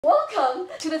Welcome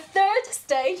to the third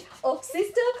stage of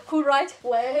Sister Who Write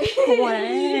Wave.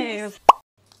 Wave.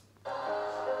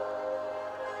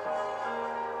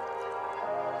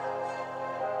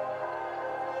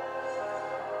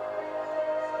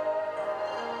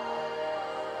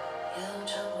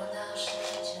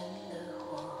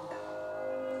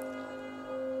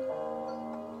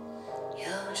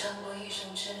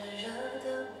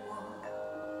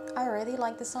 I really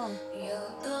like the song.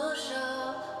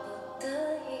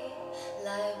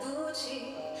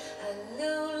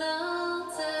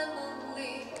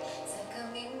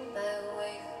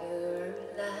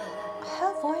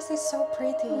 Her voice is so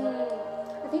pretty.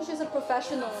 I think she's a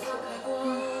professional.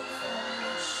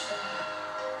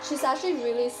 She's actually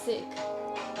really sick,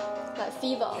 like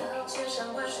fever.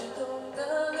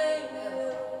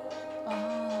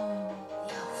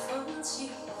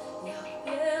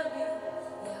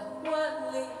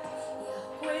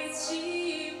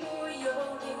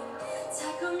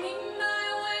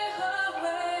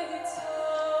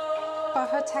 But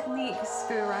her technique is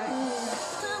good, right?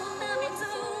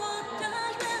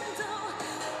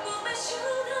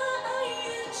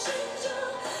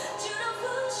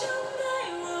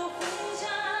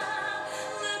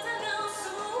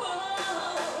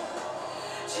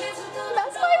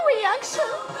 That's my reaction.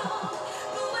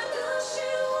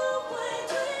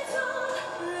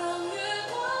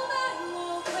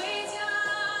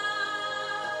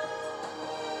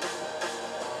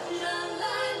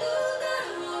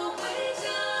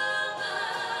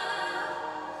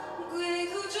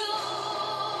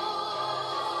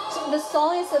 The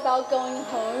song is about going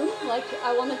home, like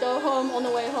I want to go home on the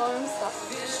way home stuff.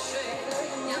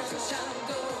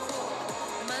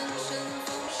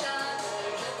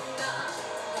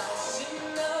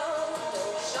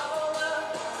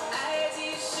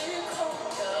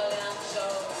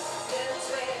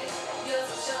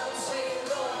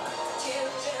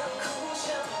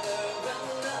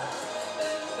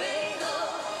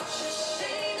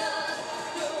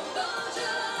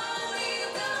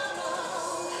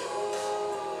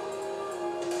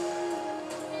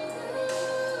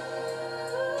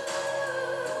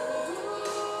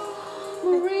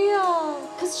 MARiA,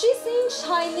 because she's singing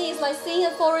Chinese, like singing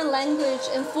a foreign language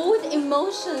and full with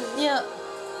emotion. Yeah.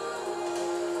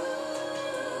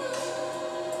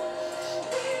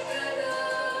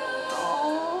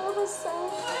 Oh, that's sad.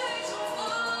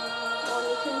 Oh,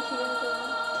 you can hear the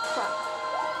crack.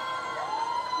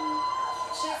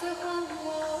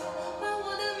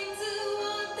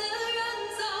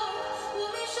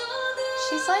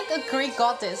 She's like a Greek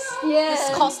goddess. Yeah. This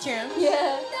costume.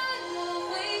 Yeah.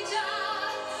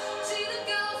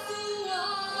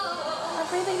 I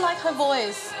really like her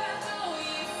voice.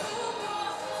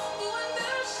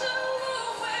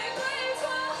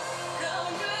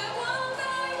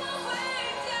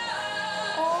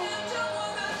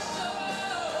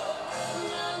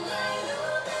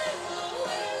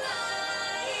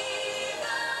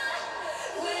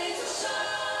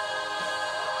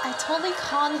 I totally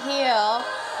can't hear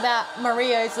that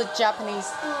MARiA is a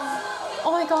Japanese.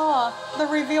 Oh my god, the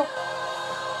reveal.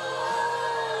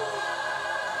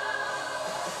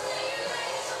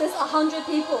 There's 100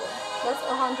 people. That's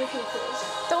 100 people.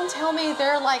 Don't tell me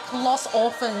they're like lost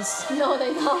orphans. No,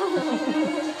 they don't.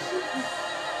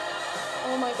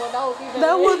 Oh my god, that would be very...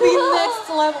 That would be next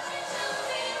level.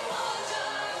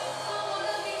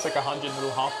 It's like 100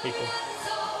 little half people.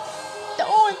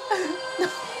 Oh.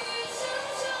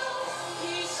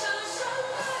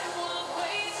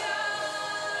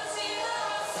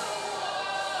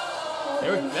 They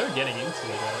were getting into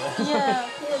it, right? Yeah.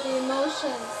 Yeah, the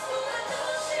emotions.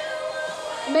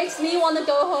 It makes me want to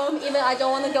go home, even I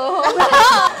don't want to go home.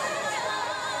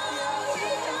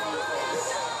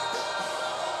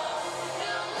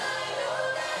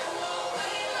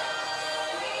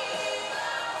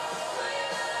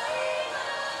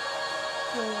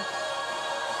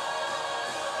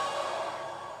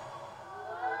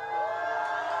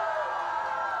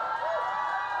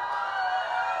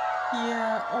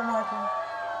 Yeah, oh my god.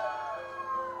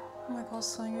 Oh my god,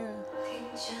 Sun Yue.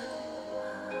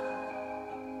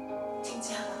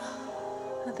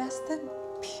 That's the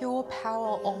pure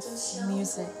power of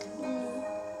music.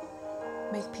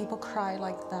 Make people cry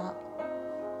like that.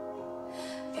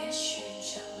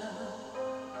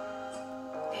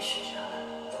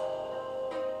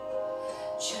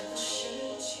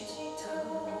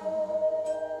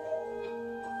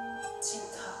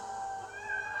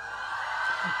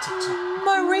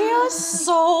 MARiA's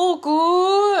so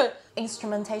good.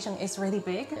 Instrumentation is really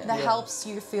big. That helps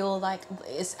you feel like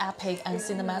it's epic and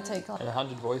cinematic. And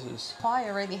 100 voices.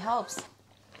 Choir really helps.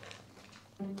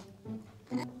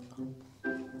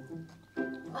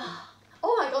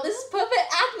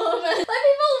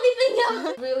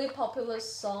 really popular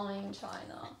song in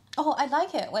China. Oh, I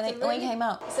like it when it came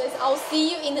out. It says, I'll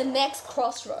see you in the next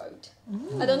crossroad.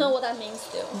 I don't know what that means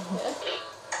still. Yeah.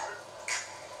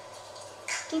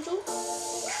 Choo Choo.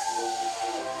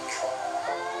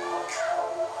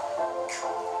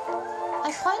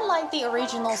 I quite like the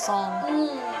original song.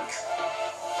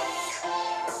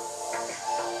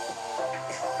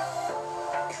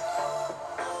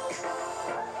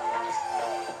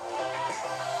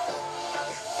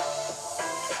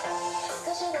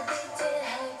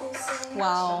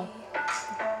 Wow.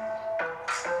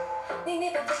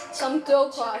 Some girl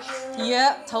crush.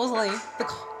 Yeah, totally.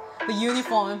 The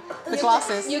uniform, the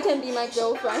glasses. You can be my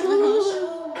girlfriend.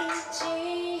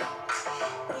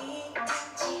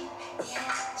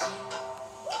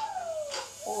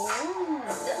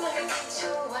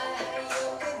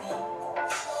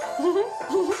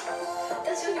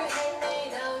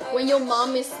 When your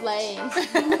mom is slaying.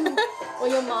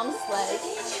 When your mom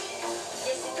slays.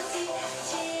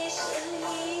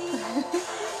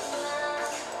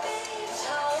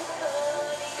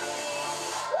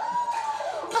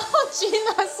 Oh,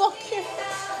 Gina, so cute.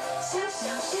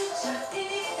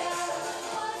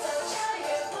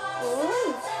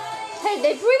 Hey,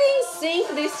 they pretty in sync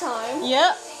this time.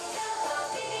 Yeah.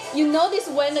 You notice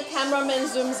when the cameraman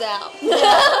zooms out.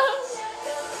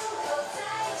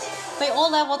 They all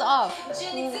leveled up.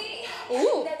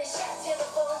 Ooh.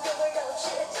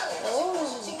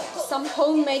 Oh, some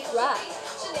homemade rap.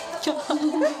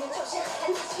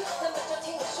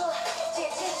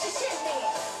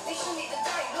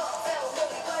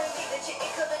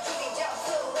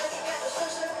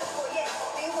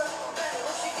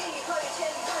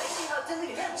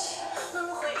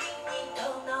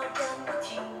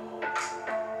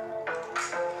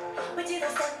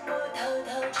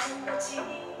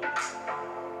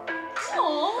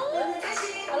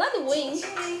 I like the wings.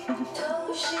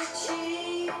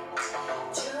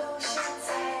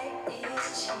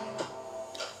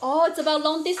 Oh, it's about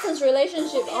long distance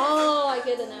relationship. Oh, I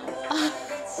get it now.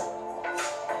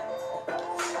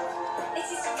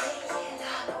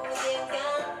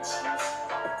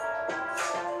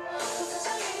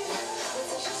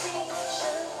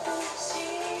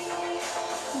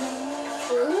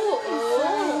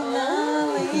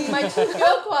 My two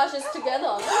girl crushes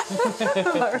together.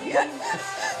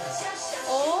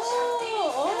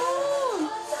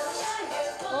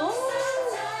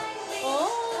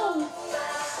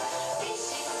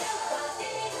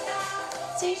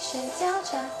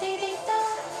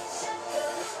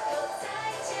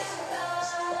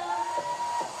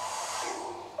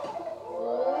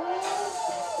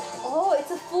 Oh,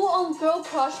 it's a full-on girl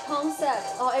crush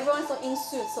concept. Oh, everyone's in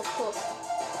suits, of course.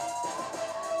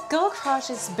 Girl crush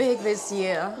is big this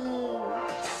year.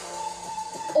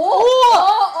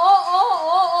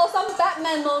 Oh, some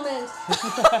Batman moment.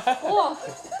 Oh.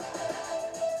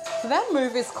 That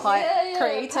move is quite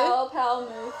creative. Power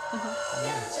move.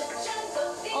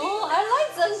 Oh, I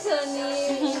like Zheng Ke-ni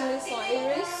in this one. It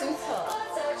really suits her.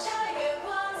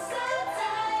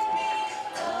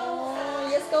 Oh,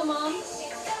 yes, go mom.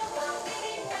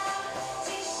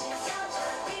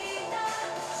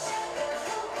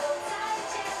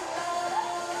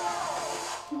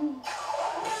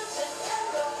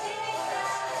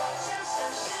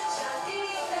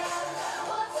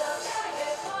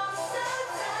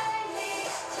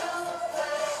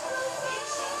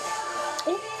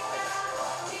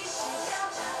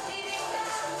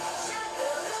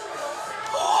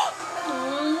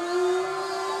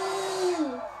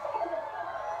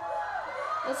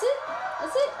 That's it.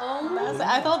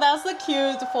 I thought that was the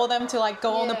cue for them to like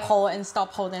go on the pole and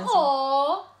stop pole dancing.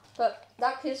 Aww. But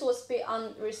that kiss was a bit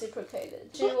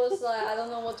unreciprocated. She was like, I don't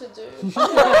know what to do.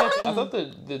 I thought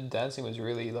the dancing was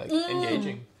really like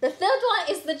engaging. The third one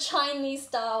is the Chinese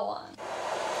style one.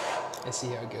 Let's see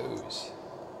how it goes.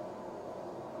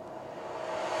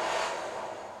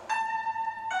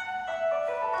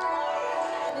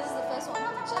 This is the first one,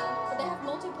 but they have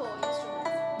multiple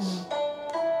instruments.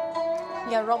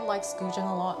 Yeah, Rob likes Guzheng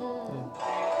a lot.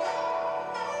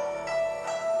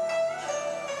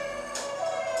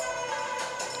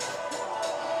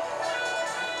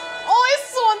 Oh, it's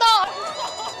so not.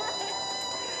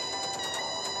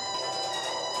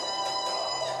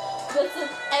 That's an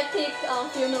epic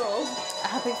funeral.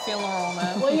 Epic funeral,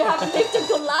 man. When you have lived a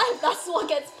good life, that's what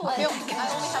gets played. I only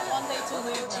have 1 day to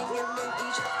live now.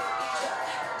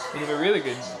 You have a really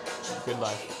good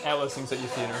life. Atlas sings at your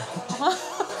funeral.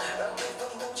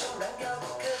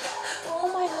 Oh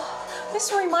my god.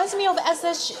 This reminds me of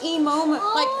SHE moment,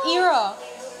 like era.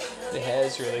 The hair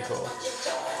is really cool.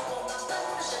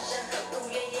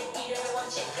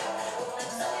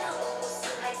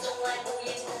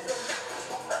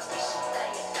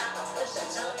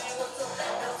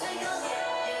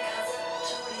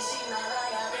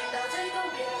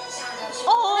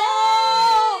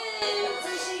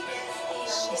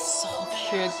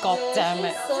 shit, god damn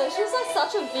it. So she's like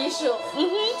such a visual.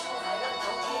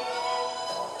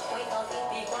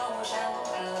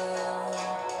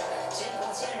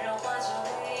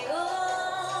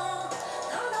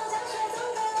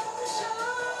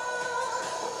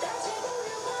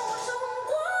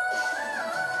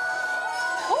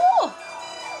 Oh!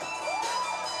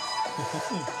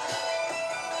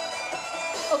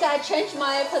 Okay, I changed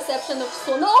my perception of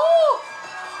Sona. Oh!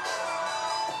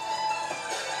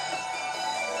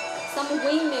 Some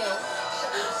windmill.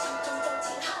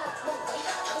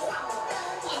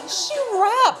 She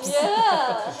raps!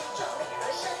 Yeah.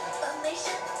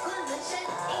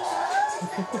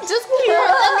 Just pure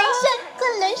animation,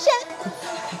 跟人生.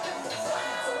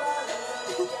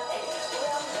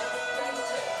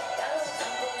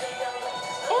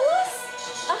 Ella's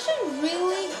actually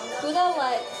really good at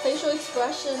like facial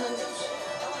expression and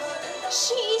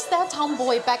She is that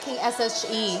tomboy back in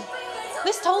SHE.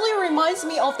 This totally reminds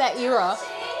me of that era.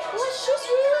 like she's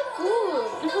really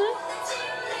good.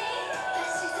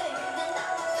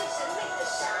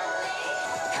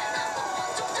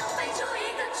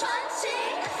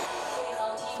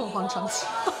 凤凰传奇.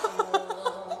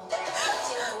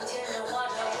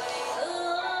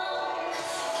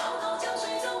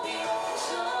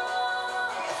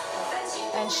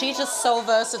 And she's just so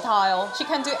versatile. She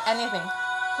can do anything.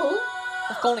 Who?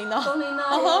 龚琳娜. 龚琳娜.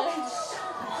 Uh-huh. Yeah.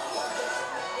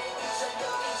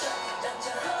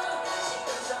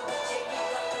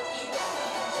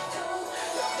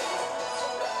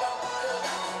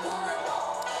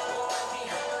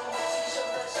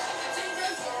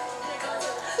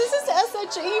 This is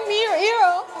SHE mirror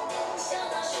era.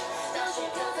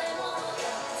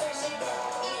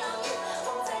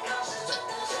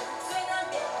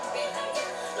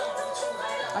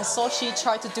 I saw she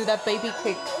tried to do that baby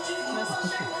kick.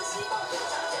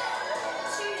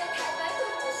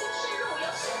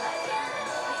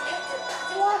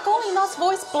 Wow, 龚琳娜's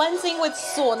voice blends in with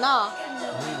Xie Na.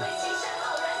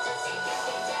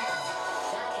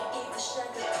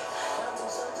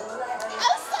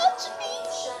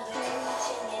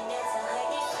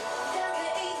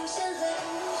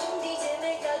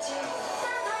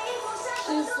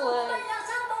 She's like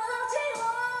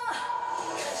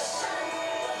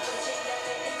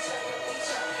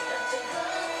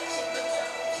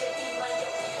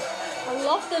I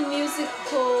love the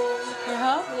musical.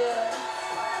 Uh-huh. Yeah.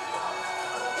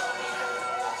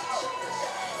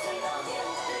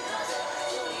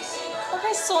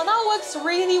 Okay, Xie Na works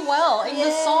really well in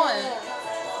the song.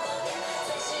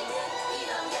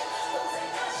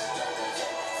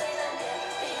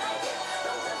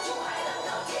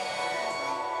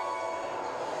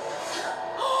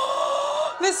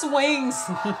 This wings.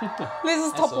 This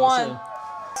is top awesome. one.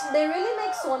 They really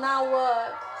make Sona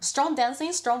work. Strong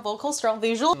dancing, strong vocal, strong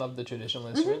visual. Love the traditional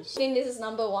instruments. I think this is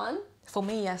number one. For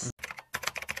me, yes.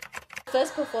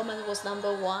 First performance was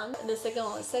number one, the second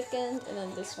one was second, and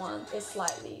then this one is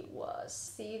slightly worse.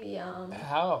 See the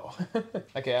How?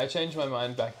 Okay, I changed my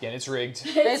mind back again. It's rigged.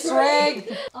 It's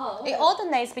rigged. Oh, It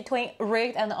alternates between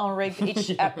rigged and unrigged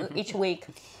each week.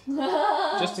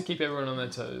 Just to keep everyone on their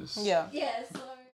toes. Yeah. yes.